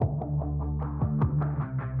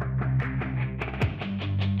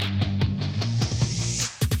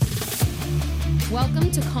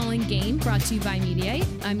Welcome to Calling Game, brought to you by Mediate.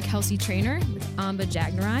 I'm Kelsey Trainer with Amba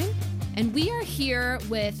Jagnarine, and we are here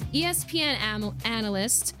with ESPN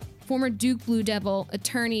analyst, former Duke Blue Devil,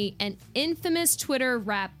 attorney, and infamous Twitter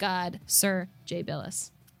rap god, Sir Jay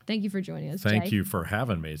Bilas. Thank you for joining us, Jay. Thank you for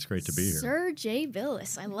having me. It's great to be here. Sir Jay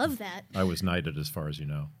Bilas. I love that. I was knighted, as far as you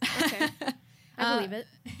know. Okay. I believe it.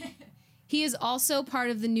 He is also part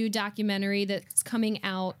of the new documentary that's coming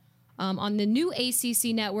out on the new ACC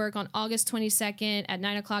network on August 22nd at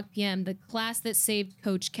 9 o'clock p.m., The Class That Saved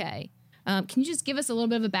Coach K. Can you just give us a little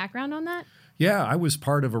bit of a background on that? Yeah, I was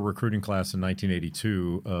part of a recruiting class in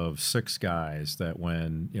 1982 of 6 guys that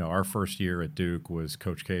when, our first year at Duke was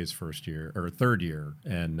Coach K's first year or third year.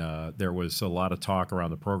 And there was a lot of talk around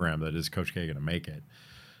the program that is Coach K going to make it?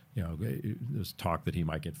 There's talk that he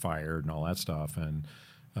might get fired and all that stuff. And,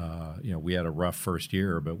 we had a rough first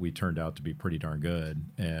year, but we turned out to be pretty darn good.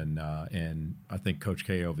 And I think Coach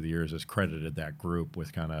K over the years has credited that group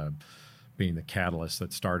with kind of being the catalyst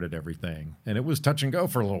that started everything. And it was touch and go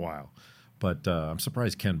for a little while. But I'm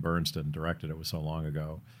surprised Ken Burns didn't direct it. It was so long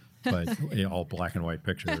ago. But all black and white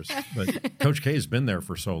pictures. But Coach K has been there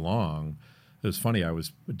for so long. It was funny. I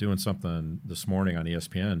was doing something this morning on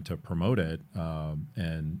ESPN to promote it,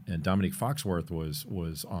 and Dominique Foxworth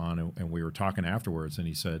was on, and we were talking afterwards. And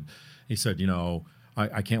he said,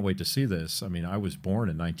 I can't wait to see this. I mean, I was born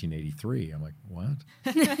in 1983. I'm like, what?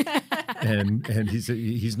 and he said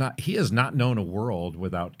he has not known a world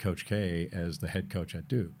without Coach K as the head coach at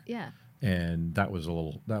Duke. Yeah. And that was a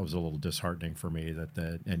little disheartening for me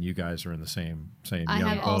that and you guys are in the same I young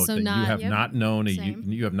have boat also that not, you have yep, not known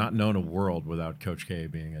same. a world without Coach K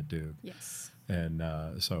being at Duke. Yes. And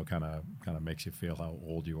so kind of makes you feel how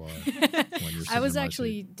old you are when you're. I was in my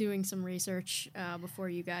actually seat. doing some research before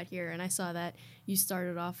you got here, and I saw that you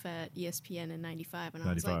started off at ESPN in '95, and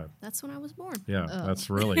I was 95. like, "That's when I was born." Yeah, that's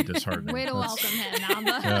really disheartening. Way to That's- welcome him,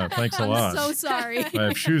 Amba. Yeah, thanks a lot. I'm so sorry. I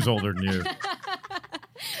have shoes older than you.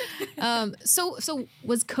 So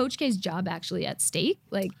was Coach K's job actually at stake?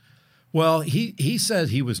 Well, he said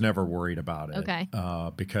he was never worried about it. Okay.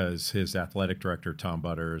 Because his athletic director, Tom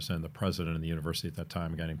Butters, and the president of the university at that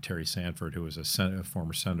time, a guy named Terry Sanford, who was a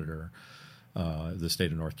former senator of the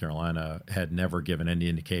state of North Carolina, had never given any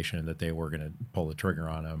indication that they were going to pull the trigger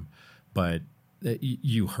on him. But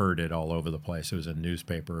you heard it all over the place. It was in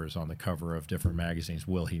newspapers, on the cover of different magazines.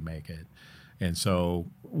 Will he make it? And so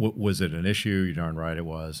was it an issue? You're darn right it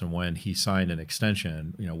was. And when he signed an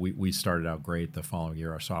extension, we started out great the following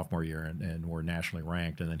year, our sophomore year, and were nationally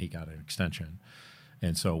ranked, and then he got an extension.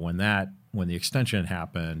 And so when the extension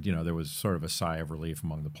happened, there was sort of a sigh of relief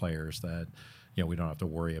among the players that, we don't have to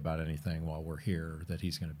worry about anything while we're here, that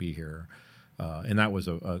he's going to be here. And that was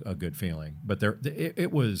a good feeling. But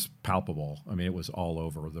it was palpable. I mean, it was all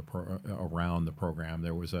over around the program.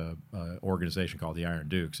 There was a organization called the Iron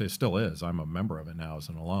Dukes. It still is. I'm a member of it now as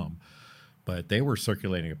an alum. But they were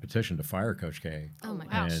circulating a petition to fire Coach K. Oh my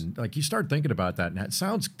gosh! And you start thinking about that, and doesn't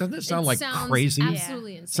it sound sounds crazy?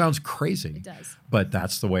 Absolutely insane. Sounds crazy. It does. But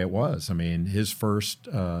that's the way it was. I mean, his first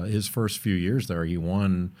few years there, he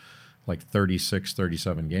won like 36,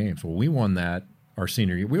 37 games. Well, we won that. Our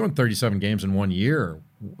senior year, we won 37 games in 1 year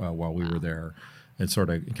while we were there, and sort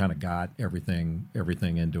of kind of got everything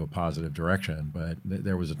into a positive direction. But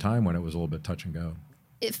there was a time when it was a little bit touch and go.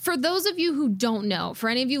 For those of you who don't know, for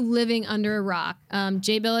any of you living under a rock,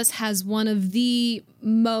 Jay Bilas has one of the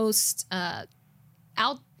most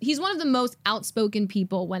he's one of the most outspoken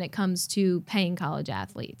people when it comes to paying college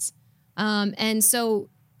athletes. And so,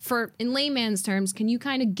 in layman's terms, can you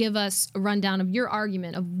kind of give us a rundown of your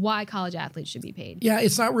argument of why college athletes should be paid? Yeah,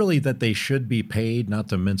 it's not really that they should be paid, not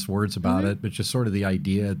to mince words about it, but just sort of the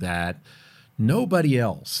idea that nobody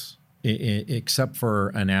else, except for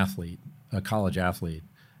an athlete, a college athlete,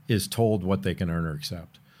 is told what they can earn or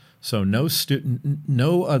accept. So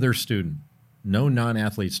no other student, no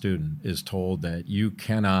non-athlete student is told that you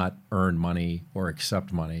cannot earn money or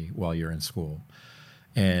accept money while you're in school.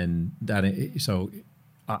 And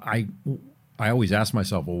I always ask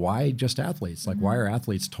myself, well, why just athletes? Like, why are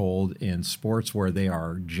athletes told in sports where they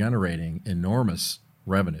are generating enormous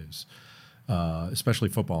revenues, especially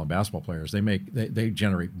football and basketball players? They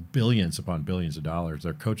generate billions upon billions of dollars.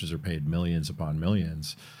 Their coaches are paid millions upon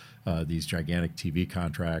millions. These gigantic TV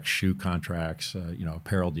contracts, shoe contracts,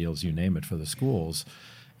 apparel deals, you name it, for the schools.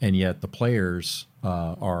 And yet the players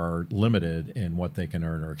are limited in what they can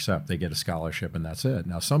earn or accept. They get a scholarship and that's it.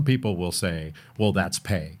 Now, some people will say, well, that's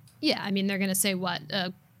pay. Yeah, I mean, they're going to say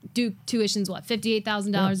Duke tuition's what,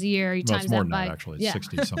 $58,000 a year. You Well, times it's more that than by that, actually. It's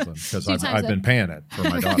 60 something because Two times I've that. been paying it for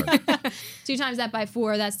my daughter. So you times that by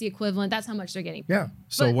 4. That's the equivalent. That's how much they're getting. Yeah.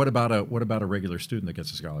 So But- what about a regular student that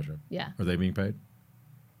gets a scholarship? Yeah. Are they being paid?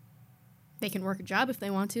 They can work a job if they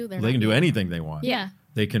want to. They can do anything they want. Yeah.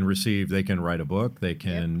 They can write a book. They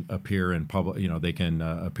can appear in public. They can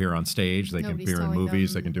appear on stage. They Nobody's can appear in telling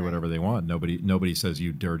movies. them, They can do right. whatever they want. Nobody says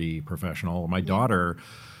you dirty professional. My daughter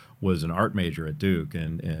was an art major at Duke,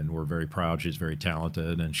 and we're very proud. She's very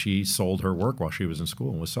talented, and she sold her work while she was in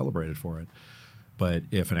school and was celebrated for it. But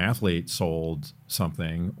if an athlete sold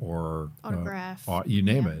something or Autograph. you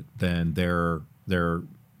name Yeah. it, then they're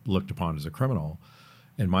looked upon as a criminal.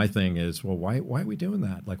 And my thing is, well, why are we doing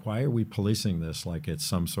that? Like, why are we policing this like it's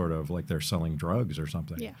some sort of like they're selling drugs or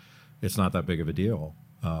something? Yeah. It's not that big of a deal.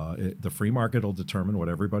 The free market will determine what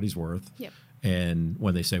everybody's worth. Yep. And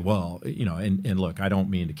when they say, well, and look, I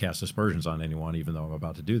don't mean to cast aspersions on anyone, even though I'm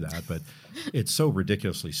about to do that, but it's so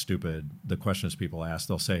ridiculously stupid. The questions people ask,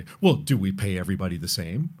 they'll say, well, do we pay everybody the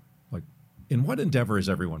same? Like, in what endeavor is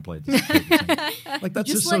everyone paid the same? Like,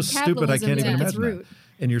 that's just, Just so like stupid. I capitalism can't is even at its imagine that. root.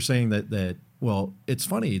 And you're saying that, well, it's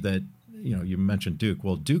funny that, you mentioned Duke.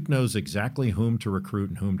 Well, Duke knows exactly whom to recruit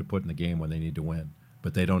and whom to put in the game when they need to win,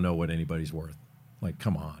 but they don't know what anybody's worth. Like,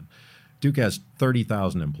 come on. Duke has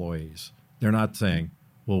 30,000 employees. They're not saying,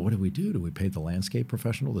 well, what do we do? Do we pay the landscape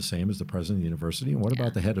professional the same as the president of the university? And what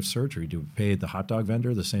about the head of surgery? Do we pay the hot dog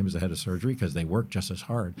vendor the same as the head of surgery? Because they work just as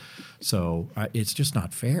hard. So it's just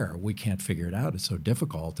not fair. We can't figure it out. It's so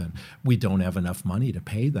difficult. And we don't have enough money to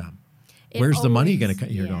pay them. Where's the money going to come?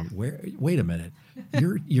 You're going, wait a minute.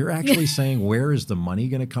 You're actually saying, where is the money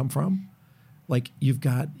going to come from? Like, you've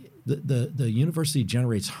got the university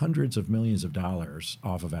generates hundreds of millions of dollars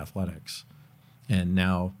off of athletics. And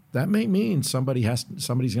now that may mean somebody's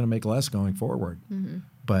going to make less going forward. Mm-hmm.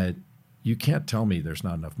 But you can't tell me there's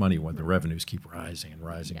not enough money when the revenues keep rising and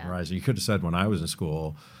rising and rising. You could have said when I was in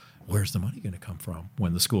school, where's the money going to come from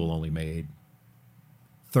when the school only made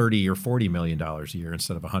 $30 or $40 million a year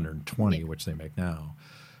instead of 120, which they make now.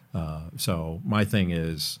 So my thing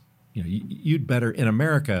is, you'd better, in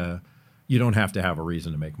America, you don't have to have a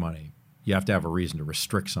reason to make money. You have to have a reason to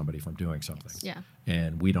restrict somebody from doing something. Yeah.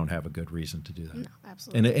 And we don't have a good reason to do that. No,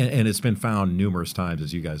 absolutely. And it's been found numerous times,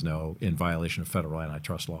 as you guys know, in violation of federal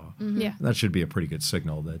antitrust law. Mm-hmm. Yeah. And that should be a pretty good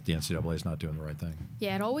signal that the NCAA is not doing the right thing.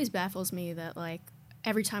 Yeah, it always baffles me that, like,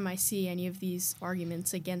 every time I see any of these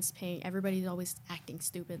arguments against paying, everybody's always acting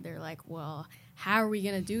stupid. They're like, well, how are we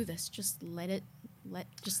going to do this? Just let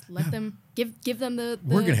them, give them the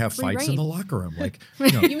We're going to have free fights in reign. the locker room. Like,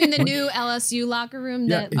 You mean the new LSU locker room?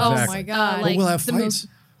 Yeah, That exactly. Oh my God. Well, we'll have the fights.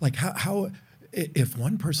 Like, how if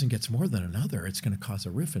one person gets more than another, it's going to cause a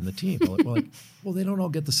rift in the team. Well, they don't all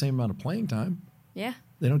get the same amount of playing time. Yeah,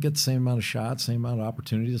 They don't get the same amount of shots, same amount of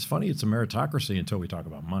opportunities. It's funny. It's a meritocracy until we talk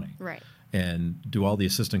about money. right. And do all the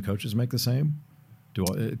assistant coaches make the same? Do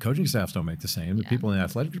coaching staffs don't make the same? The people in the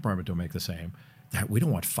athletic department don't make the same. We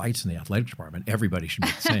don't want fights in the athletic department. Everybody should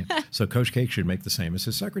make the same. So Coach Cake should make the same as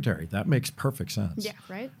his secretary. That makes perfect sense. Yeah,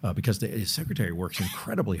 right. Because his secretary works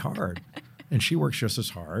incredibly hard. And she works just as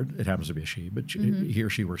hard. It happens to be a she, but he or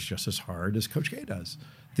she works just as hard as Coach K does,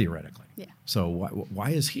 theoretically. Yeah. So why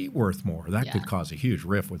is he worth more? That could cause a huge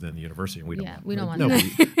rift within the university, and we don't want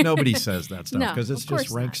nobody says that stuff No, because it's of course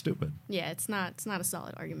just rank not. stupid. Yeah, it's not a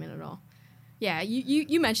solid argument at all. Yeah,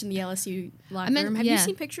 you mentioned the LSU locker room. Have yeah. you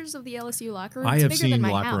seen pictures of the LSU locker room? I It's have bigger than seen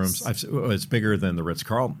my locker house. rooms. It's bigger than the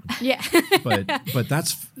Ritz-Carlton. Yeah. but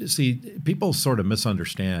that's people sort of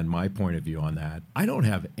misunderstand my point of view on that. I don't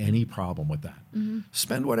have any problem with that. Mm-hmm.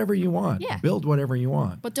 Spend whatever you want. Yeah. Build whatever you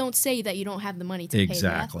want. But don't say that you don't have the money to pay the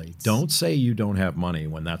Exactly. athletes. Don't say you don't have money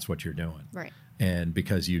when that's what you're doing. Right. And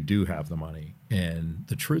because you do have the money. And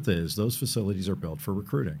the truth is those facilities are built for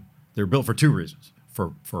recruiting. They're built for two reasons.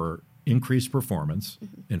 For increased performance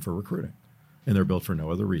and for recruiting. And they're built for no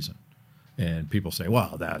other reason. And people say,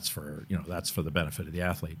 well, that's for the benefit of the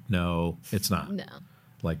athlete. No, it's not. No.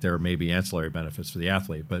 Like there may be ancillary benefits for the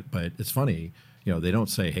athlete, but it's funny, they don't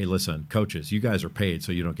say, hey, listen, coaches, you guys are paid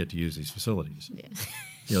so you don't get to use these facilities.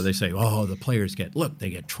 Yeah. They say, oh, the players they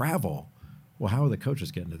get travel. Well, how are the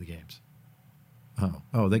coaches getting to the games?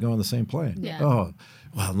 Oh, they go on the same plane. Yeah. Oh,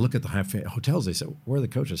 well, look at the hotels. They say, where are the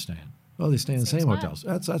coaches staying? Oh, they stay in the same spot. hotels.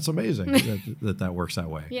 That's amazing that works that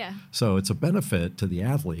way. Yeah. So it's a benefit to the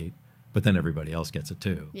athlete, but then everybody else gets it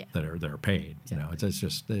too. Yeah. That are paid. It's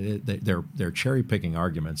just they're cherry picking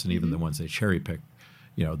arguments, and even the ones they cherry pick,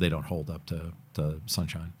 they don't hold up to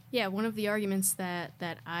sunshine. Yeah, one of the arguments that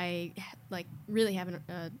I really have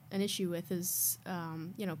an issue with is,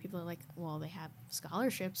 people are like, well, they have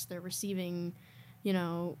scholarships, they're receiving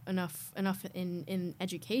enough in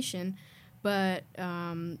education. But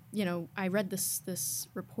I read this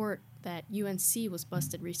report that UNC was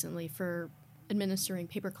busted recently for administering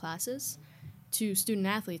paper classes to student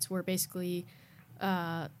athletes, where basically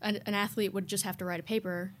an athlete would just have to write a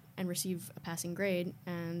paper and receive a passing grade,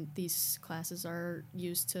 and these classes are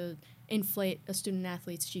used to inflate a student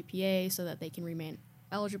athlete's GPA so that they can remain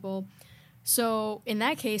eligible. So in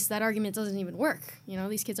that case, that argument doesn't even work.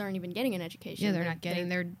 These kids aren't even getting an education. Yeah,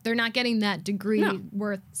 they're not getting that degree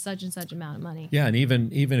worth such and such amount of money. Yeah, and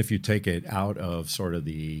even if you take it out of sort of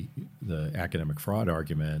the academic fraud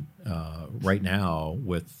argument, right now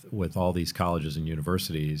with all these colleges and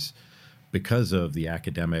universities, because of the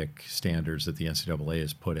academic standards that the NCAA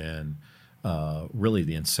has put in, really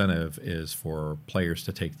the incentive is for players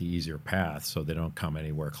to take the easier path so they don't come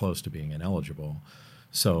anywhere close to being ineligible.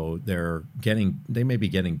 So they may be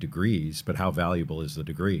getting degrees, but how valuable is the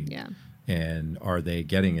degree? Yeah. And are they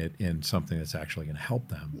getting it in something that's actually going to help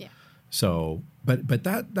them? Yeah. So, but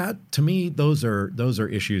that to me, those are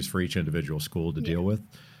issues for each individual school to deal with.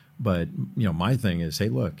 But my thing is, hey,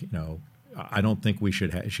 look, I don't think we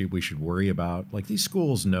should worry about, like, these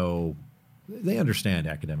schools they understand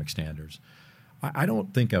academic standards. I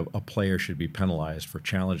don't think a player should be penalized for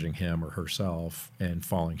challenging him or herself and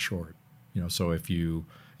falling short. So if you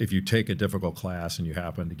take a difficult class and you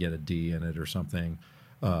happen to get a D in it or something,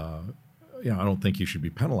 I don't think you should be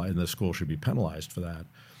penalized, and the school should be penalized for that.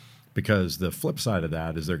 Because the flip side of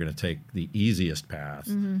that is they're going to take the easiest path,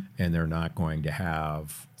 and they're not going to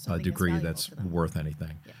have Something a degree that's that's worth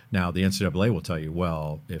anything. Yeah. Now, the NCAA will tell you,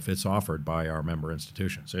 well, if it's offered by our member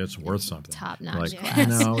institutions, it's worth something. Top-notch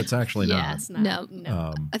class. No, it's actually not. It's not.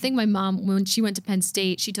 No. I think my mom, when she went to Penn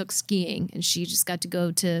State, she took skiing, and she just got to go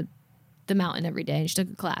to the mountain every day, and she took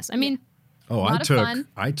a class. I mean, a lot of fun.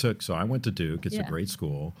 So I went to Duke. It's a great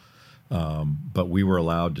school. But we were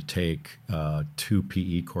allowed to take 2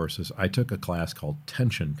 PE courses. I took a class called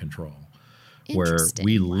Tension Control, where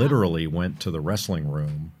we literally went to the wrestling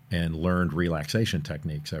room and learned relaxation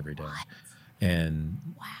techniques every day. What? And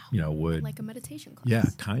would like a meditation class. Yeah,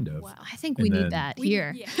 kind of. Wow. I think we need that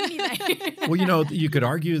here. Yeah, we need that. Well, you could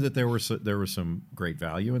argue that there was some great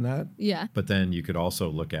value in that. Yeah. But then you could also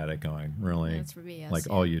look at it going, really, That's for BS, like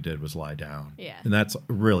all you did was lie down. Yeah. And that's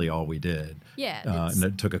really all we did. Yeah. And I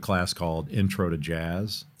took a class called Intro to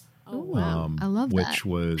Jazz. Oh, wow. I love that. Which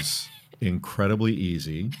was incredibly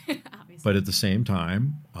easy. But at the same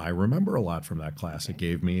time, I remember a lot from that class. Okay.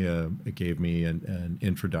 It gave me an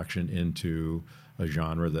introduction into a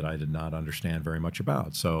genre that I did not understand very much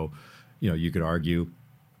about. So, you could argue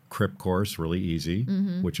Crip course really easy,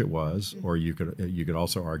 which it was, or you could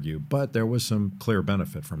also argue, but there was some clear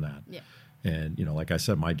benefit from that. Yeah. And like I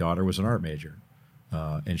said, my daughter was an art major,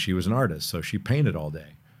 and she was an artist, so she painted all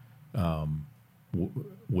day.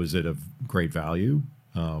 Was it of great value?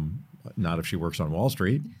 Not if she works on Wall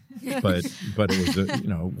Street, but it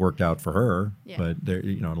was worked out for her. Yeah. But there,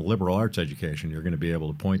 in a liberal arts education, you're going to be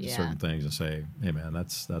able to point to Yeah. certain things and say, "Hey, man,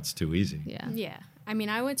 that's too easy." Yeah. Yeah. I mean,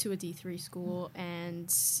 I went to a D3 school,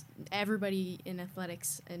 and everybody in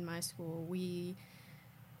athletics in my school,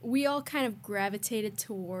 we all kind of gravitated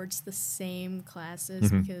towards the same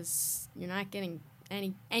classes because you're not getting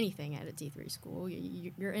anything at a D3 school.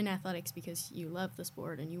 You're in athletics because you love the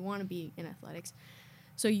sport and you want to be in athletics.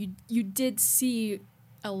 So you did see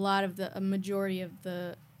a majority of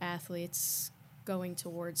the athletes going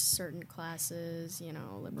towards certain classes,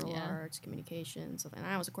 liberal arts, communications, and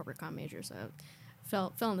I was a corporate comm major, so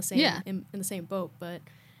fell in the same in the same boat. But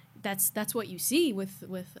that's what you see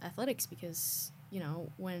with athletics, because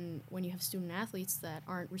when you have student athletes that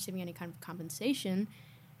aren't receiving any kind of compensation,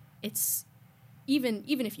 it's even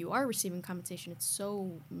if you are receiving compensation, it's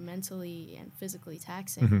so mentally and physically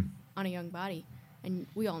taxing on a young body. And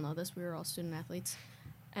we all know this. We were all student athletes,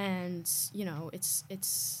 and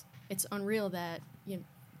it's unreal that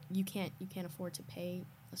you can't afford to pay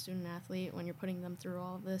a student athlete when you're putting them through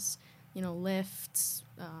all of this, lifts,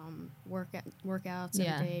 workouts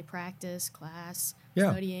every day, practice, class,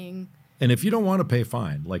 studying. And if you don't want to pay,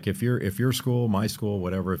 fine. Like if your school, my school,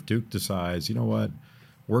 whatever, if Duke decides, you know what,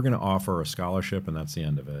 we're going to offer a scholarship and that's the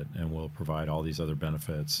end of it, and we'll provide all these other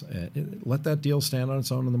benefits. Let that deal stand on its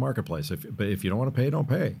own in the marketplace. But if you don't want to pay, don't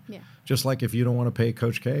pay. Yeah. Just like if you don't want to pay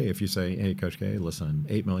Coach K, if you say, hey, Coach K, listen,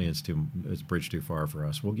 $8 million is a bridge too far for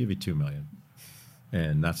us. We'll give you $2 million,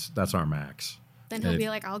 and that's our max. Then he'll be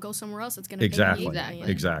like, I'll go somewhere else. It's going to exactly, pay me.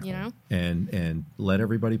 exactly. And let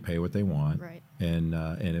everybody pay what they want. Right. And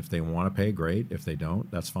if they want to pay, great. If they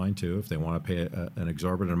don't, that's fine too. If they want to pay an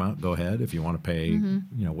exorbitant amount, go ahead. If you want to pay,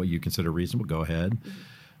 what you consider reasonable, go ahead.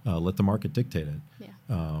 Let the market dictate it. Yeah.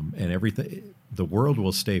 And everything, the world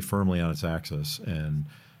will stay firmly on its axis, and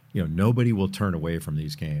nobody will turn away from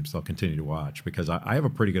these games. They'll continue to watch because I have a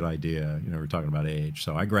pretty good idea. We're talking about age.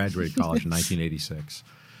 So I graduated college in 1986.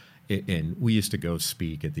 And we used to go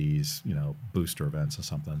speak at these, booster events or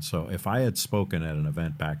something. So if I had spoken at an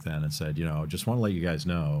event back then and said, just want to let you guys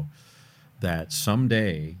know that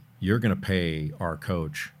someday you're going to pay our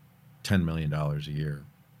coach $10 million a year,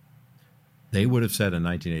 they would have said in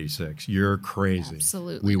 1986, you're crazy.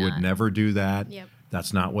 Absolutely We not. would never do that. Yep.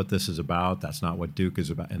 That's not what this is about. That's not what Duke is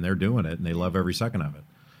about. And they're doing it, and they love every second of it.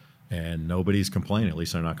 And nobody's complaining. At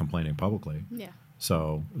least they're not complaining publicly. Yeah.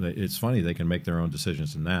 So it's funny, they can make their own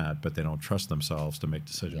decisions in that, but they don't trust themselves to make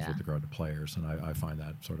decisions Yeah. with regard to players. And I find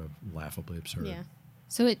that sort of laughably absurd. Yeah.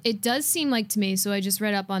 So it does seem like to me, so I just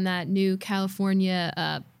read up on that new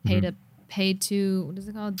California pay to what is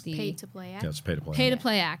it called? The Pay to play act. Yeah, it's pay to play. Pay to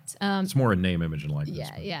Play Act. It's more a name, image, and likeness.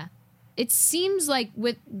 Yeah, but- yeah. It seems like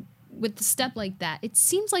with the step like that, it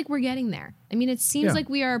seems like we're getting there. I mean, it seems Yeah. like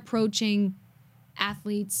we are approaching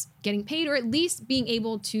athletes getting paid, or at least being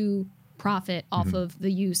able to profit off of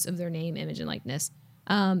the use of their name, image, and likeness.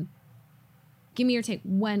 Give me your take.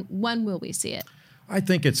 When will we see it? I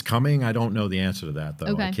think it's coming. I don't know the answer to that,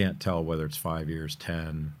 though. Okay. I can't tell whether it's 5 years,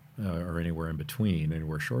 10, or anywhere in between,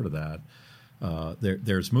 anywhere short of that.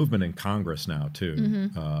 There's movement in Congress now,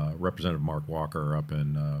 too. Representative Mark Walker up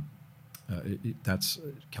in, that's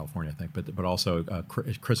California, I think, but also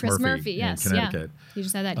Chris Murphy yes, in Connecticut. Yeah. You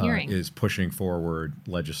just had that hearing. Is pushing forward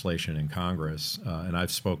legislation in Congress. And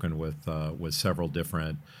I've spoken with several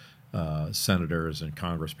different senators and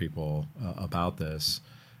congresspeople about this.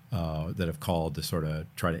 That have called to sort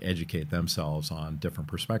of try to educate themselves on different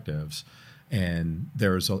perspectives, and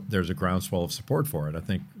there's a groundswell of support for it. I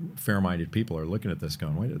think fair-minded people are looking at this,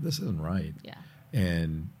 going, "Wait, this isn't right." Yeah.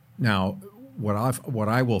 And now, what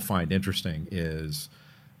I will find interesting is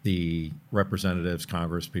the representatives,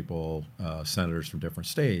 congresspeople, senators from different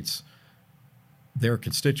states, their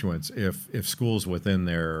constituents, if schools within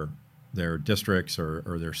their districts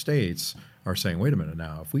or their states are saying, wait a minute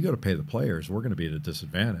now, if we go to pay the players, we're going to be at a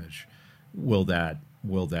disadvantage. Will that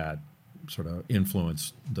sort of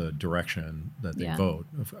influence the direction that they Yeah. vote?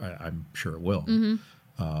 I'm sure it will.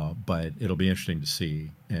 But it'll be interesting to see.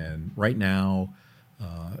 And right now,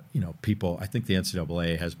 people, I think the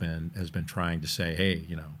NCAA has been trying to say, hey,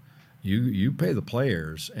 you pay the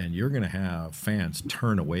players and you're going to have fans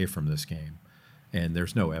turn away from this game. And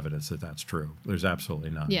there's no evidence that that's true. There's absolutely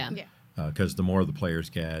none. Yeah. Yeah. Because the more the players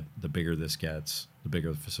get, the bigger this gets, the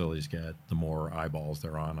bigger the facilities get, the more eyeballs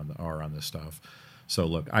there are on this stuff. So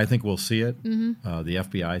look, I think we'll see it. The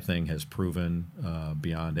FBI thing has proven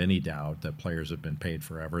beyond any doubt that players have been paid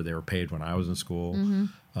forever. They were paid when I was in school.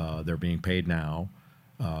 They're being paid now.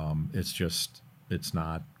 It's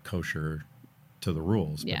not kosher to the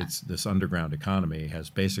rules. Yeah. But this underground economy has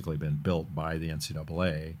basically been built by the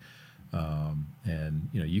NCAA. And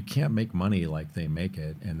you can't make money like they make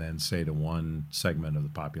it and then say to one segment of the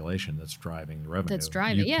population that's driving the revenue. That's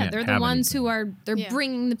driving. you Yeah, can't they're the have ones who anything. are Yeah.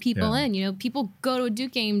 bringing the people Yeah. in. People go to a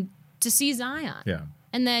Duke game to see Zion. Yeah.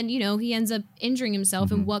 And then, he ends up injuring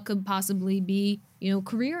himself in what could possibly be,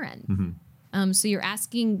 career end. So you're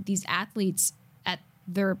asking these athletes at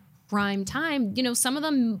their prime time, some of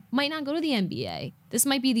them might not go to the NBA. This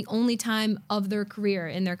might be the only time of their career,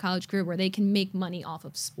 in their college career, where they can make money off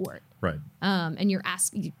of sport. Right. And you're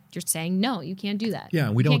saying, no, you can't do that. Yeah,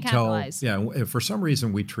 and we You don't can't tell. capitalize. Yeah, for some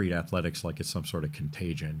reason we treat athletics like it's some sort of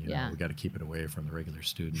contagion. Yeah. We got to keep it away from the regular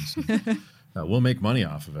students. And, we'll make money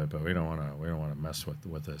off of it, but we don't want to mess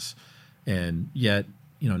with this. And yet,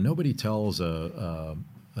 nobody tells a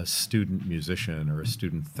student musician or a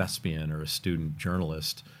student thespian or a student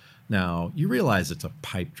journalist. Now you realize it's a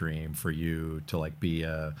pipe dream for you to be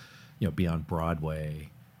on Broadway.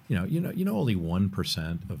 Only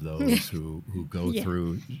 1% of those who go Yeah.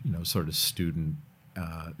 through sort of student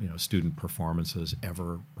performances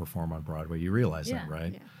ever perform on Broadway. You realize Yeah. that,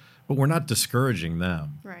 right? Yeah. But we're not discouraging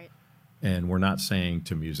them, Right. and we're not saying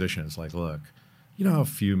to musicians look, how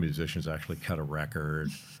few musicians actually cut a record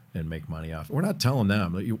and make money off. We're not telling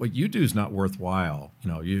them that what you do is not worthwhile.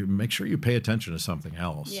 You make sure you pay attention to something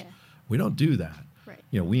else. Yeah. We don't do that. Right.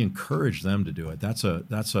 We encourage them to do it. That's a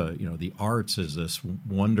the arts is this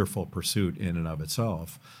wonderful pursuit in and of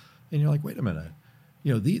itself. And you're like, wait a minute,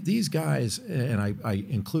 these guys, and I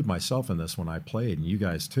include myself in this when I played, and you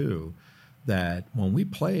guys too, that when we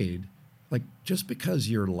played, just because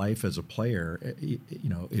your life as a player,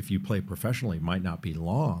 if you play professionally, might not be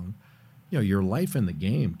long. Your life in the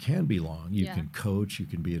game can be long. You Yeah. can coach, you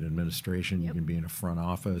can be in administration, you Yep. can be in a front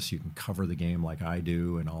office, you can cover the game like I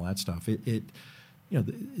do, and all that stuff.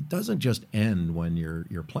 it doesn't just end when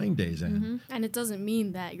your playing days end. And it doesn't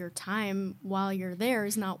mean that your time while you're there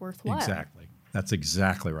is not worthwhile. Exactly. That's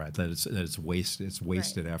exactly right. That it's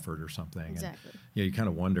wasted effort or something. Exactly. And, you kind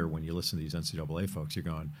of wonder when you listen to these NCAA folks, you're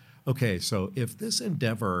going, okay, so if this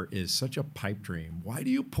endeavor is such a pipe dream, why do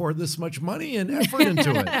you pour this much money and effort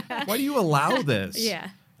into it? Why do you allow this? Yeah.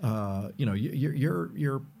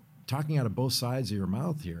 You're talking out of both sides of your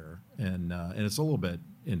mouth here, and it's a little bit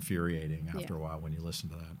infuriating after a while when you listen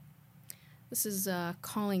to that. This is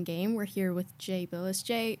Calling Game. We're here with Jay Bilas.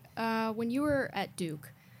 Jay, when you were at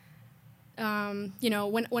Duke,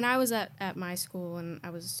 when I was at my school and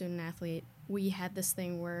I was a student athlete, we had this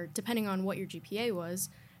thing where, depending on what your GPA was,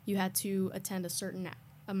 you had to attend a certain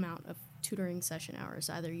amount of tutoring session hours.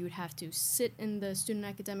 Either you would have to sit in the student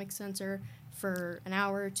academic center for an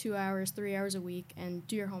hour, 2 hours, 3 hours a week and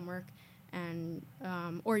do your homework, and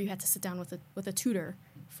or you had to sit down with a tutor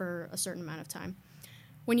for a certain amount of time.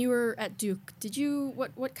 When you were at Duke,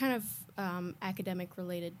 what kind of academic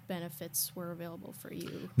related benefits were available for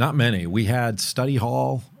you? Not many. We had study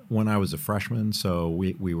hall when I was a freshman, so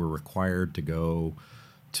we were required to go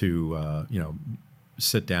to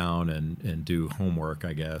sit down and do homework,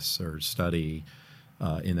 I guess, or study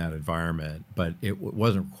in that environment. But it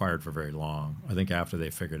wasn't required for very long. I think after they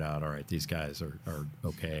figured out, all right, these guys are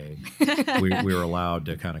okay, we were allowed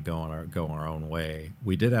to kind of go our own way.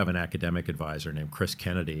 We did have an academic advisor named Chris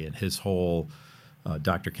Kennedy, and his whole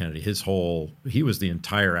Dr. Kennedy, he was the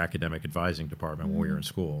entire academic advising department when we were in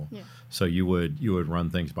school. Yeah. So you would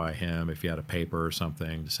run things by him if you had a paper or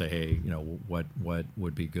something to say, hey, what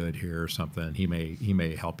would be good here or something. He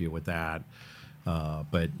may help you with that.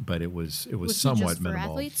 But it was somewhat just for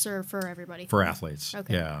minimal. athletes or for everybody? For athletes.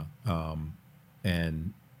 Okay. Yeah.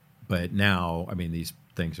 But now, I mean, these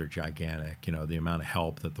things are gigantic. The amount of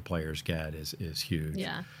help that the players get is huge.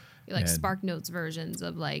 Yeah. Like Spark Notes versions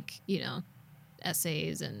of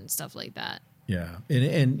essays and stuff like that. Yeah.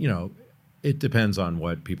 And it depends on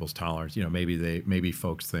what people's tolerance. Maybe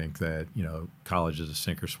folks think that college is a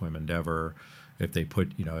sink or swim endeavor. If they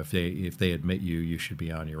put, if they admit you should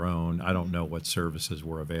be on your own. I don't know what services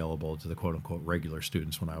were available to the quote unquote regular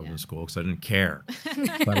students when I was in school, because I didn't care.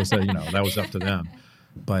 That was up to them.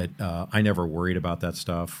 But I never worried about that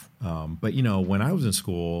stuff. But when I was in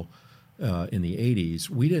school in the 80s,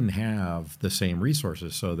 we didn't have the same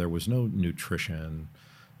resources, so there was no nutrition.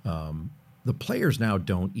 The players now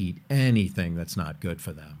don't eat anything that's not good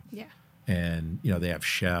for them. Yeah. And, they have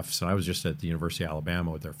chefs. And I was just at the University of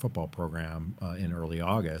Alabama with their football program in early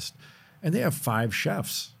August, and they have 5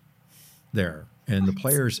 chefs there. And the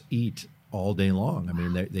players eat all day long. I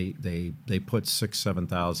mean, they put 6,000,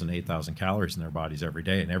 7,000, 8,000 calories in their bodies every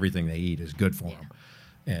day, and everything they eat is good for them.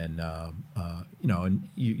 And, and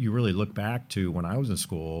you really look back to when I was in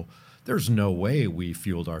school, there's no way we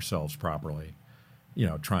fueled ourselves properly.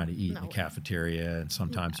 Trying to eat in the cafeteria, and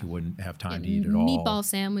sometimes you wouldn't have time to eat at all. Meatball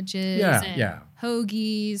sandwiches,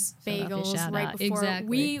 hoagies, bagels. Right before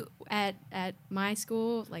we at my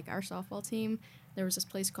school, like our softball team, there was this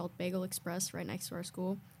place called Bagel Express right next to our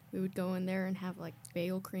school. We would go in there and have like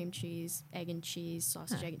bagel, cream cheese, egg and cheese,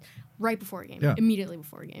 sausage, egg, right before a game, immediately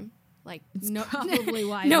before a game. Like, probably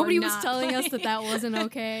why nobody was telling us that wasn't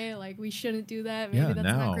okay. Like, we shouldn't do that. Maybe that's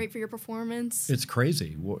not great for your performance. It's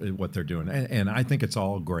crazy what they're doing. And I think it's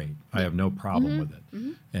all great. I have no problem with it.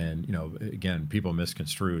 Mm-hmm. And, again, people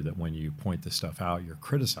misconstrue that when you point this stuff out, you're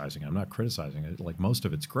criticizing it. I'm not criticizing it. Like, most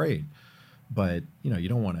of it's great. But, you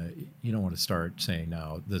don't want to start saying,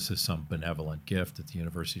 now, this is some benevolent gift that the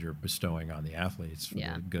universities are bestowing on the athletes for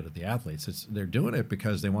the good of the athletes. They're doing it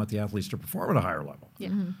because they want the athletes to perform at a higher level. Yeah.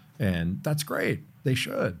 Mm-hmm. And that's great. They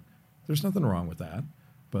should. There's nothing wrong with that.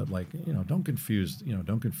 But don't confuse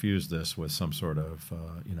this with some sort of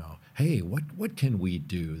hey, what can we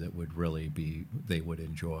do that would really be they would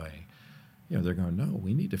enjoy? They're going, no,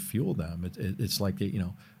 we need to fuel them. It's like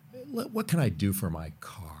what can I do for my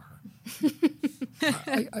car?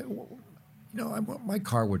 My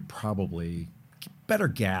car would probably better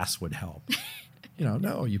gas would help.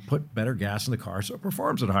 No, you put better gas in the car so it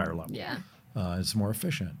performs at a higher level. Yeah. It's more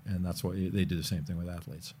efficient, and that's what they do the same thing with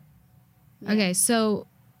athletes. Okay, so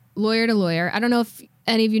lawyer to lawyer. I don't know if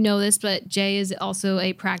any of you know this, but Jay is also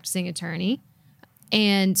a practicing attorney,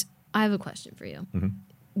 and I have a question for you. Mm-hmm.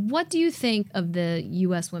 What do you think of the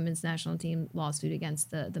U.S. Women's National Team lawsuit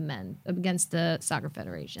against the men, against the Soccer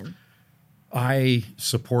Federation? I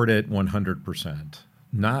support it 100%.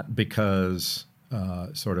 Not because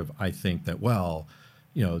I think that,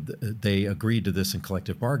 they agreed to this in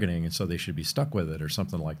collective bargaining, and so they should be stuck with it or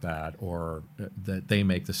something like that, or that they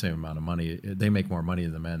make the same amount of money. They make more money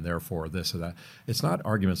than the men, therefore this or that. It's not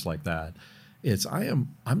arguments like that. I'm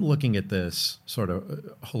looking at this sort of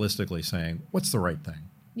holistically saying, what's the right thing?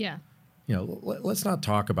 Yeah. Let's not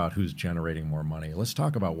talk about who's generating more money. Let's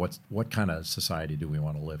talk about what kind of society do we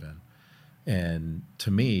want to live in. And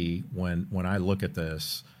to me, when I look at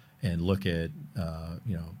this and look at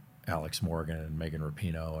Alex Morgan and Megan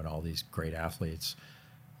Rapinoe and all these great athletes,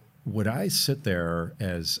 would I sit there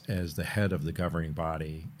as the head of the governing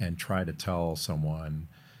body and try to tell someone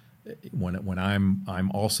when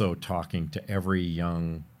I'm also talking to every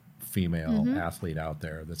young female athlete out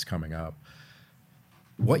there that's coming up,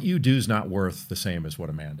 what you do is not worth the same as what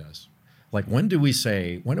a man does? Like, when do we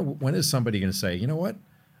say, when is somebody going to say, you know what?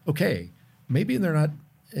 Okay, maybe they're not,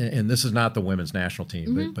 and this is not the women's national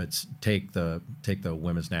team, but take the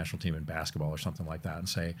women's national team in basketball or something like that and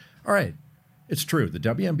say, all right, it's true. The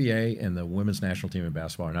WNBA and the women's national team in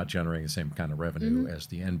basketball are not generating the same kind of revenue as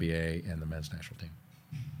the NBA and the men's national team.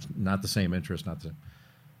 Not the same interest, not the.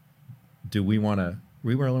 Do we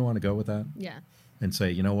really want to go with that? Yeah. And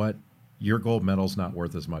say, you know what? Your gold medal's not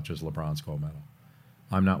worth as much as LeBron's gold medal.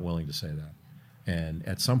 I'm not willing to say that. And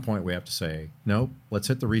at some point we have to say, nope, let's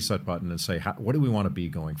hit the reset button and say, what do we want to be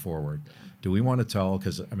going forward? Yeah. Do we want to tell,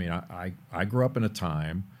 because I mean, I grew up in a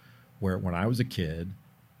time where when I was a kid,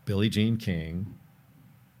 Billie Jean King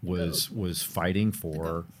was fighting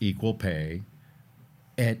for equal pay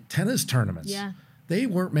at tennis tournaments. Yeah. They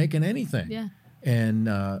weren't making anything. Yeah. And,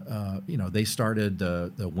 they started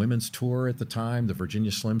the women's tour at the time, the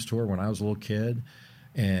Virginia Slims tour, when I was a little kid.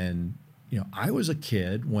 And, I was a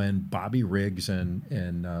kid when Bobby Riggs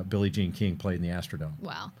and Billie Jean King played in the Astrodome.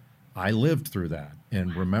 Wow. I lived through that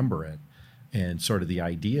and remember it. And sort of the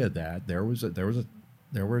idea that there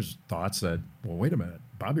was thoughts that, well, wait a minute,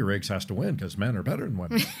 Bobby Riggs has to win because men are better than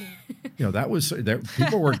women. That was there.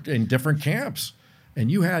 People were in different camps. And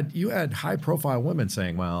you had high-profile women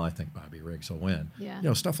saying, "Well, I think Bobby Riggs will win."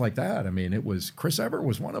 Yeah. Stuff like that. I mean, it was Chris Evert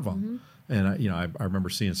was one of them, and I remember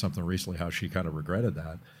seeing something recently how she kind of regretted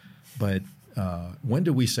that. But when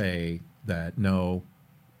do we say that? No,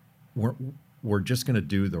 we're just going to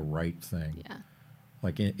do the right thing. Yeah.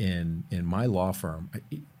 Like in my law firm,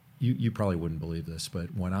 you probably wouldn't believe this,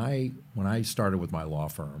 but when I started with my law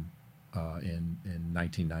firm in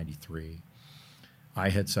 1993. I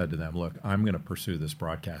had said to them, look, I'm going to pursue this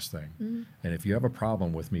broadcast thing. And if you have a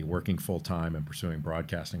problem with me working full time and pursuing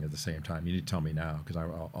broadcasting at the same time, you need to tell me now because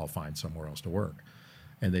I'll find somewhere else to work.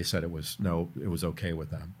 And they said it was okay with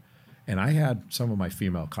them. And I had some of my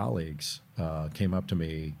female colleagues came up to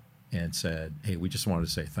me and said, hey, we just wanted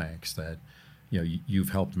to say thanks that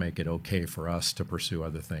you've helped make it okay for us to pursue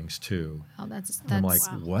other things too. Oh, that's I'm like,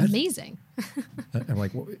 what? Amazing. I'm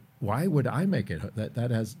like, why would I make it? That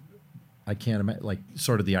has... I can't imagine, like,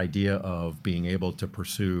 sort of the idea of being able to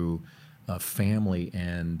pursue a family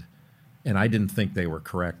and I didn't think they were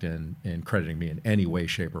correct in crediting me in any way,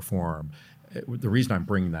 shape, or form. The reason I'm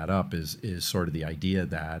bringing that up is sort of the idea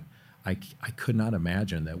that I could not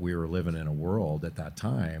imagine that we were living in a world at that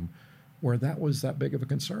time where that was that big of a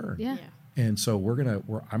concern. Yeah. And so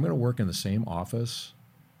I'm gonna work in the same office,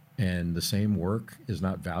 and the same work is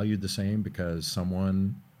not valued the same because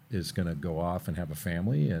someone is gonna go off and have a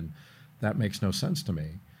family, and that makes no sense to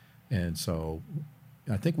me. And so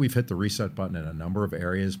I think we've hit the reset button in a number of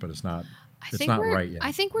areas, but it's not right yet.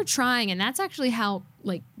 I think we're trying, and that's actually how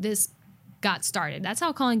this got started. That's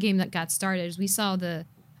how Calling Game that got started. Is we saw the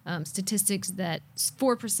statistics that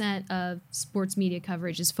 4% of sports media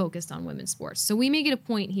coverage is focused on women's sports. So we make it a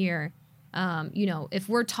point here, if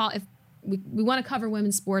we're if we want to cover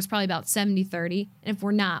women's sports, probably about 70-30. And if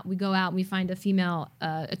we're not, we go out and we find a female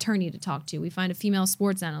attorney to talk to. We find a female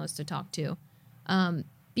sports analyst to talk to.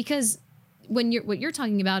 Because what you're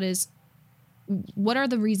talking about is, what are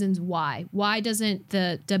the reasons why? Why doesn't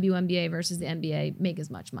the WNBA versus the NBA make as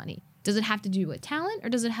much money? Does it have to do with talent, or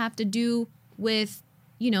does it have to do with,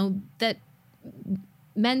 that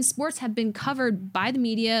men's sports have been covered by the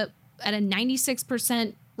media at a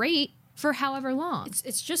 96% rate for however long?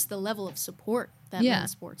 It's just the level of support that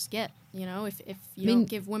men's sports get. If you don't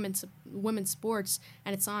give women's sports,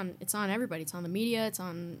 and it's on everybody, it's on the media, it's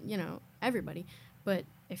on everybody. But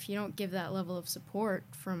if you don't give that level of support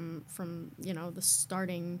from the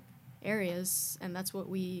starting areas, and that's what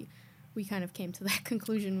we kind of came to that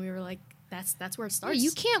conclusion. We were like, that's where it starts. Yeah,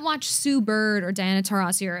 you can't watch Sue Bird or Diana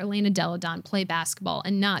Taurasi or Elena Delle Donne play basketball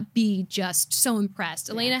and not be just so impressed.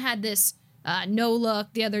 Yeah. Elena had this no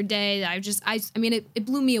look the other day that it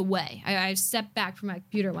blew me away. I stepped back from my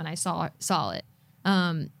computer when I saw it.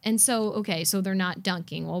 And so they're not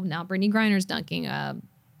dunking. Well, now Brittany Griner's dunking.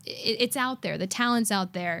 It's out there. The talent's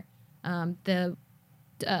out there. The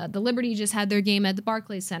The Liberty just had their game at the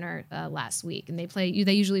Barclays Center last week, and they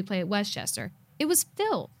usually play at Westchester. It was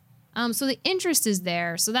filled. So the interest is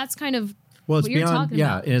there. So that's kind of it's what you're beyond, talking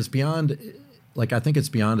about. and it's beyond, like, I think it's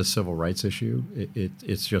beyond a civil rights issue.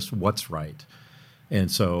 It's just what's right. And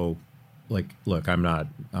so, like, look, I'm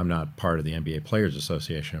not part of the NBA Players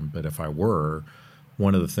Association, but if I were,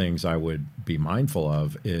 one of the things I would be mindful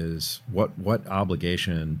of is what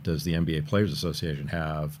obligation does the NBA Players Association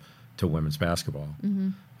have to women's basketball?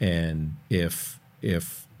 And if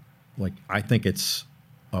like, I think it's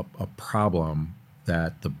a problem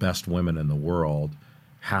that the best women in the world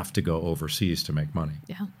have to go overseas to make money.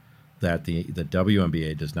 Yeah. That the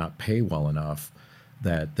WNBA does not pay well enough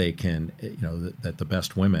that they can, that the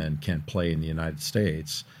best women can play in the United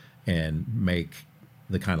States and make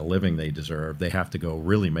the kind of living they deserve. They have to go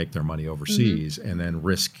really make their money overseas and then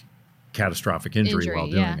risk catastrophic injury while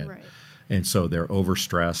doing it. Right. And so they're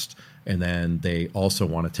overstressed. And then they also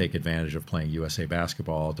want to take advantage of playing USA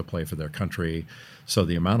basketball to play for their country. So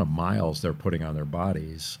the amount of miles they're putting on their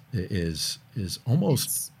bodies is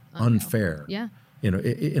almost unfair. Yeah.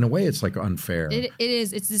 In a way, it's like unfair. It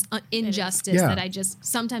is. It's this injustice Yeah. that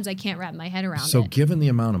sometimes I can't wrap my head around. So it. given the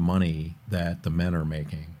amount of money that the men are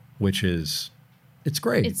making, which is, it's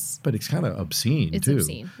great, but it's kind of obscene It's too.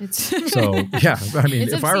 obscene. It's So yeah, I mean,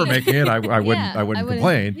 It's if I were obscene. making it, I wouldn't Yeah, I wouldn't-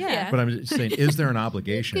 complain. yeah. But I'm just saying, is there an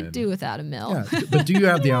obligation? could do without a mill. Yeah, but do you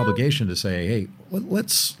have the obligation to say, hey,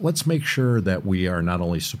 let's make sure that we are not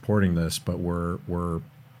only supporting this, but we're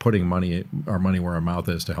putting our money where our mouth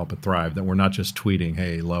is to help it thrive, that we're not just tweeting,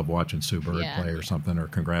 hey, love watching Sue Bird play or something, or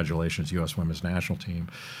congratulations, U.S. women's national team,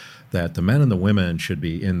 that the men and the women should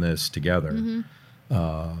be in this together,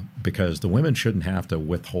 because the women shouldn't have to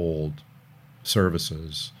withhold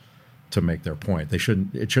services to make their point. It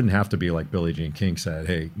shouldn't have to be like Billie Jean King said,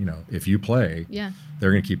 hey, if you play,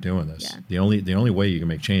 they're going to keep doing this. Yeah. The only way you can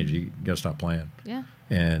make change, you got to stop playing. Yeah.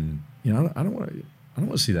 And I don't want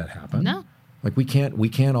to see that happen. No. Like, we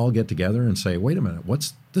can't all get together and say, wait a minute,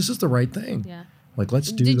 this is the right thing. Yeah. Like,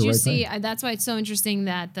 let's do Did the you right see? thing. That's why it's so interesting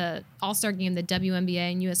that the All-Star game, the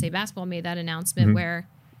WNBA and USA Basketball made that announcement where,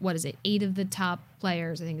 8 of the top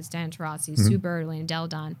players, I think it's Dan Taurasi, Sue Bird, Elena Delle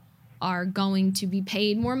Donne, are going to be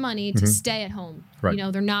paid more money to stay at home. Right.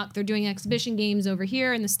 They're doing exhibition games over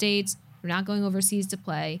here in the States. They're not going overseas to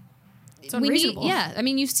play. It's unreasonable.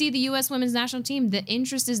 You see the U.S. women's national team. The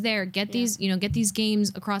interest is there. Get these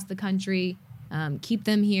games across the country. Keep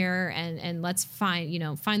them here, and let's find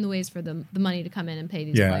the ways for the money to come in and pay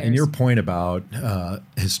these players. And your point about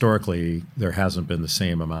historically there hasn't been the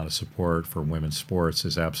same amount of support for women's sports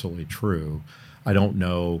is absolutely true. I don't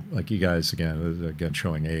know, like, you guys again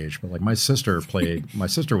showing age, but like my sister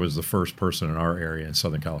was the first person in our area in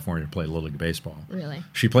Southern California to play Little League baseball. Really?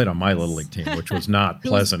 She played on my Little League team, which was not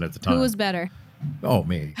pleasant at the time. Who was better? Oh,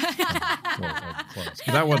 me. Close.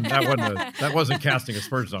 That wasn't casting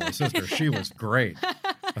aspersions on my sister. She was great.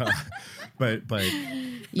 But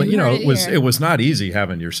it was not easy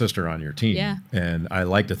having your sister on your team. Yeah. And I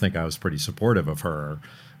like to think I was pretty supportive of her,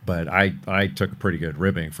 but I took a pretty good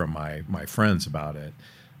ribbing from my friends about it.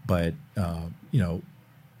 But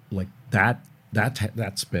like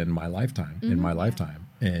that's been my lifetime in my lifetime.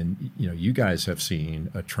 And you guys have seen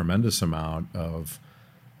a tremendous amount of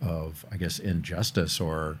I guess injustice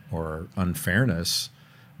or unfairness,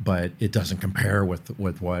 but it doesn't compare with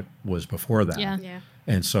what was before that. Yeah.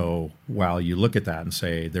 And so while you look at that and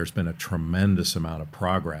say there's been a tremendous amount of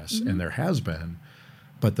progress, and there has been,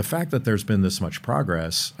 but the fact that there's been this much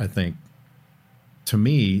progress, I think, to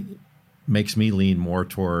me, makes me lean more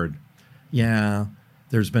toward,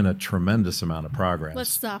 there's been a tremendous amount of progress. Let's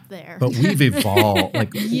stop there. But we've evolved. Like,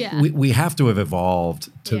 Yeah. we have to have evolved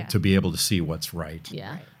to be able to see what's right.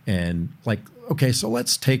 Yeah. And like, okay, so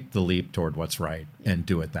let's take the leap toward what's right and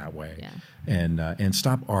do it that way. Yeah. And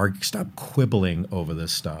stop quibbling over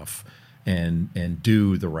this stuff, and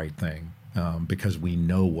do the right thing, because we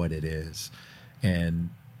know what it is. And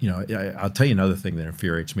I'll tell you another thing that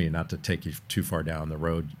infuriates me, not to take you too far down the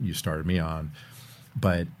road you started me on,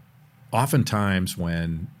 but oftentimes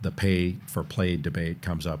when the pay for play debate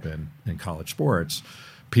comes up in college sports,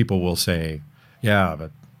 people will say, yeah, but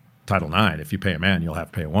Title IX, if you pay a man, you'll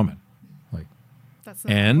have to pay a woman. Like, That's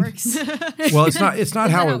not how it works. well, it's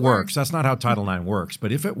not how it works. That's not how Title IX works.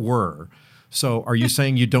 But if it were, so are you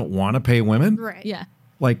saying you don't want to pay women? Right. Yeah.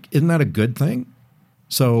 Like, isn't that a good thing?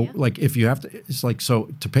 So, Yeah. like, if you have to, it's like, so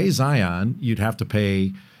to pay Zion, you'd have to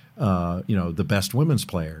pay, the best women's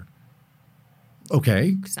player.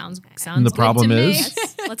 Okay. Sounds And the good problem to me. is,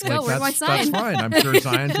 Let's go. Where's my that's sign? fine. I'm sure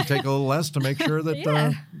Zion could take a little less to make sure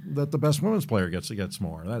that that the best women's player gets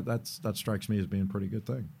more. That strikes me as being a pretty good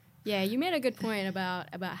thing. Yeah, you made a good point about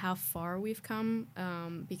how far we've come,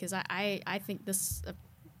 because I think this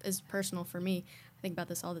is personal for me. I think about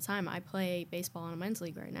this all the time. I play baseball in a men's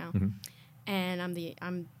league right now, and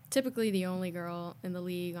I'm typically the only girl in the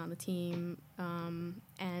league on the team,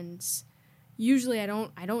 and usually I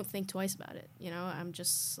don't think twice about it. You know, I'm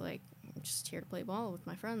just here to play ball with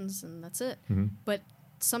my friends, and that's it. But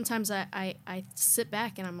sometimes I sit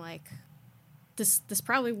back and I'm like, this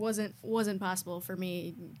probably wasn't possible for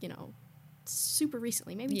me, you know, super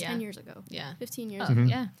recently, maybe 10 years ago, 15 years ago.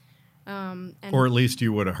 Yeah. And Or at least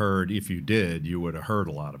you would have heard, if you did, you would have heard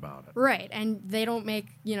a lot about it. right, and they don't make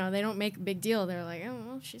a big deal. They're like, oh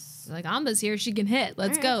well, she's Like, Amba's here, she can hit.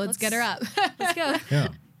 Let's All go. right, Let's get her up. let's go. Yeah.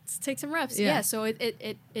 Let's take some reps. Yeah. Yeah. So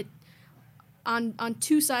it on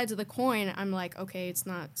two sides of the coin, I'm like, okay, it's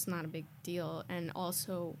not a big deal, and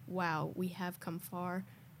also, wow, we have come far.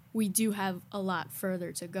 We do have a lot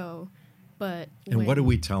further to go, but And what are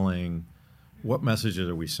we telling? What messages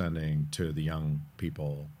are we sending to the young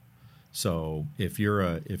people? So if you're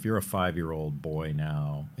a 5-year-old boy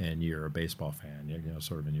now and you're a baseball fan, you know,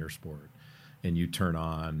 sort of in your sport, and you turn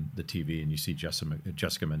on the TV and you see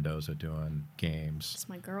Jessica Mendoza doing games, It's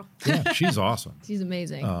my girl. yeah, she's awesome. She's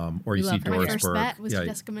amazing. Or you We see love her. My Doris first Burke. bat was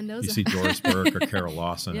Jessica Mendoza. You see Doris Burke or Carol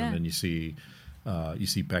Lawson, Yeah. and then you see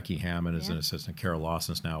Becky Hammond as an Yeah. assistant. Carol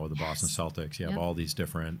Lawson's now with the Boston Celtics. You have Yep. all these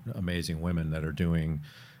different amazing women that are doing,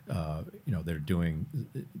 they're doing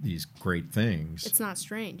these great things. It's not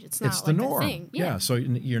strange. It's not It's like the norm. a thing. Yeah. So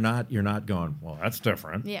you're not going, well, that's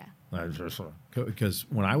different. Yeah. Because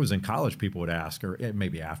when I was in college, people would ask, or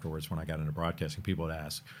maybe afterwards when I got into broadcasting, people would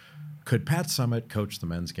ask, could Pat Summitt coach the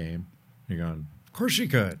men's game? You're going, of course she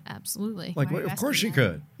could. Absolutely. Like, Why are you of course she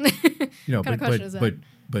asking could. You know, What kind of question is that?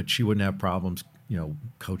 but she wouldn't have problems, you know,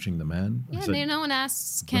 coaching the men. I Yeah, said, no one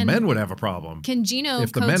asks, the men would have a problem. can Gino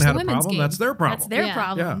If the coach men the had a women's problem, game? that's their problem. That's their Yeah.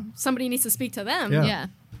 problem. Yeah. Somebody needs to speak to them. Yeah. Yeah.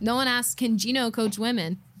 No one asks, can Gino coach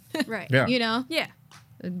women? Right. Yeah. You know? Yeah.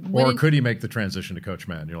 Or Wouldn't- could he make the transition to coach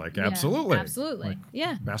men? You're like, Yeah, absolutely. absolutely. Like,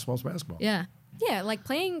 Yeah. basketball's basketball. Yeah. Yeah, like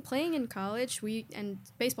playing in college, and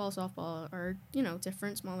baseball, softball are, you know,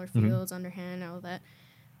 different, smaller Mm-hmm. fields, underhand, all that.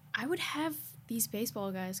 I would have these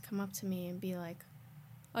baseball guys come up to me and be like,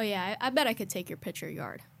 "Oh yeah, I bet I could take your pitcher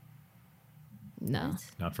yard." No.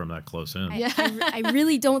 Not from that close in. I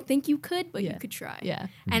really don't think you could, but Yeah. you could try. Yeah.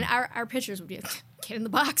 And our pitchers would be like, "Get in the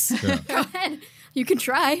box. Yeah. Go ahead. You can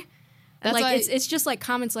try." That's like why- it's just like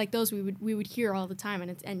comments like those we would hear all the time,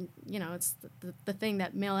 and you know, it's the thing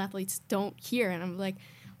that male athletes don't hear, and I'm like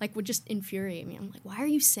would just infuriate me. I'm like, why are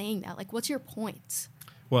you saying that? Like, what's your point?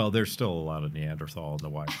 Well, there's still a lot of Neanderthal in the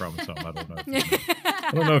Y chromosome. I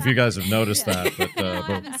don't know if you guys have noticed that, but,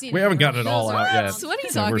 haven't seen we it. haven't gotten it Those all are out yet. awesome. What are you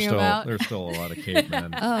And we're talking still, about? There's still a lot of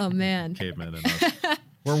cavemen. Oh, man. Cavemen in us.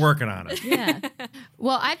 We're working on it. Yeah.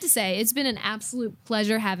 Well, I have to say, it's been an absolute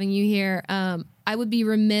pleasure having you here. I would be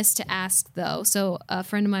remiss to ask, though. So a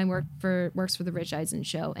friend of mine works for the Rich Eisen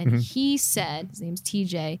show, and he said, his name's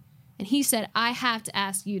TJ, and he said, I have to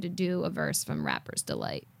ask you to do a verse from Rapper's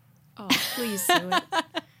Delight. Oh, please do it.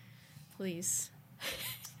 Please.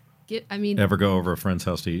 Ever go over a friend's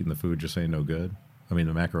house to eat and the food just ain't no good? I mean,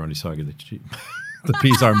 the macaroni soggy, the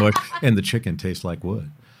peas are mush, and the chicken tastes like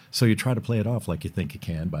wood. So you try to play it off like you think you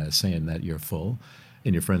can by saying that you're full.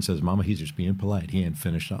 And your friend says, Mama, he's just being polite. He ain't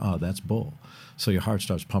finished. Oh, that's bull. So your heart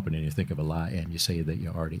starts pumping and you think of a lie and you say that you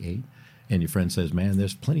already ate. And your friend says, man,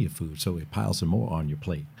 there's plenty of food, so it piles some more on your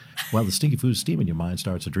plate. While the stinky food's steaming, your mind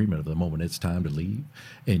starts dreaming of the moment it's time to leave.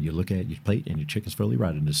 And you look at your plate and your chicken's fully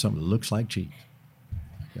right into something that looks like cheese.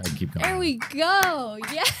 I can keep going. There we go.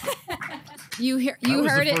 Yeah. You That heard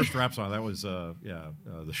was the it. first rap song. That was, the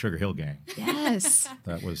Sugar Hill Gang. Yes.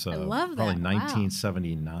 That was love that. probably Wow.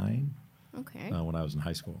 1979 Okay. when I was in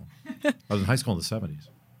high school. I was in high school in the 70s.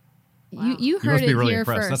 You You heard must it be really here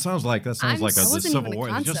impressed. first. That sounds like I the wasn't Civil even a War.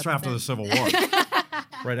 It was just concept after then. the Civil War.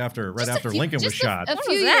 right after Lincoln was shot. A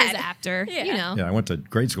few was years that? after, Yeah. you know. Yeah, I went to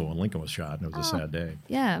grade school when Lincoln was shot, and it was a sad day.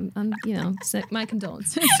 Yeah, my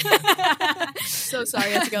condolences. So sorry I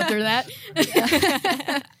had to go through that.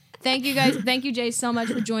 Thank you guys. Thank you, Jay, so much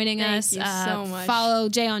for joining Thank us. you so much. Follow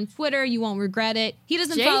Jay on Twitter. You won't regret it. He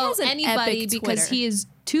doesn't Jay follow has an anybody epic because Twitter. he is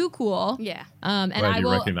too cool. Yeah. And Glad I you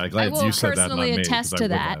will, recognize. I Glad will you said that, not personally me. attest 'cause to I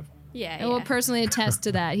would that. have. Yeah. I will yeah. personally attest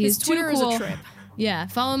to that. His He's too Twitter cool. is a trip. Yeah,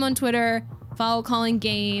 follow him on Twitter. Follow Calling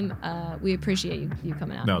Game. We appreciate you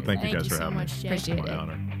coming out. No, here. thank you Thank guys you for so having much, me. Jay. Appreciate My it.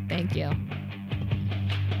 honor. Thank you.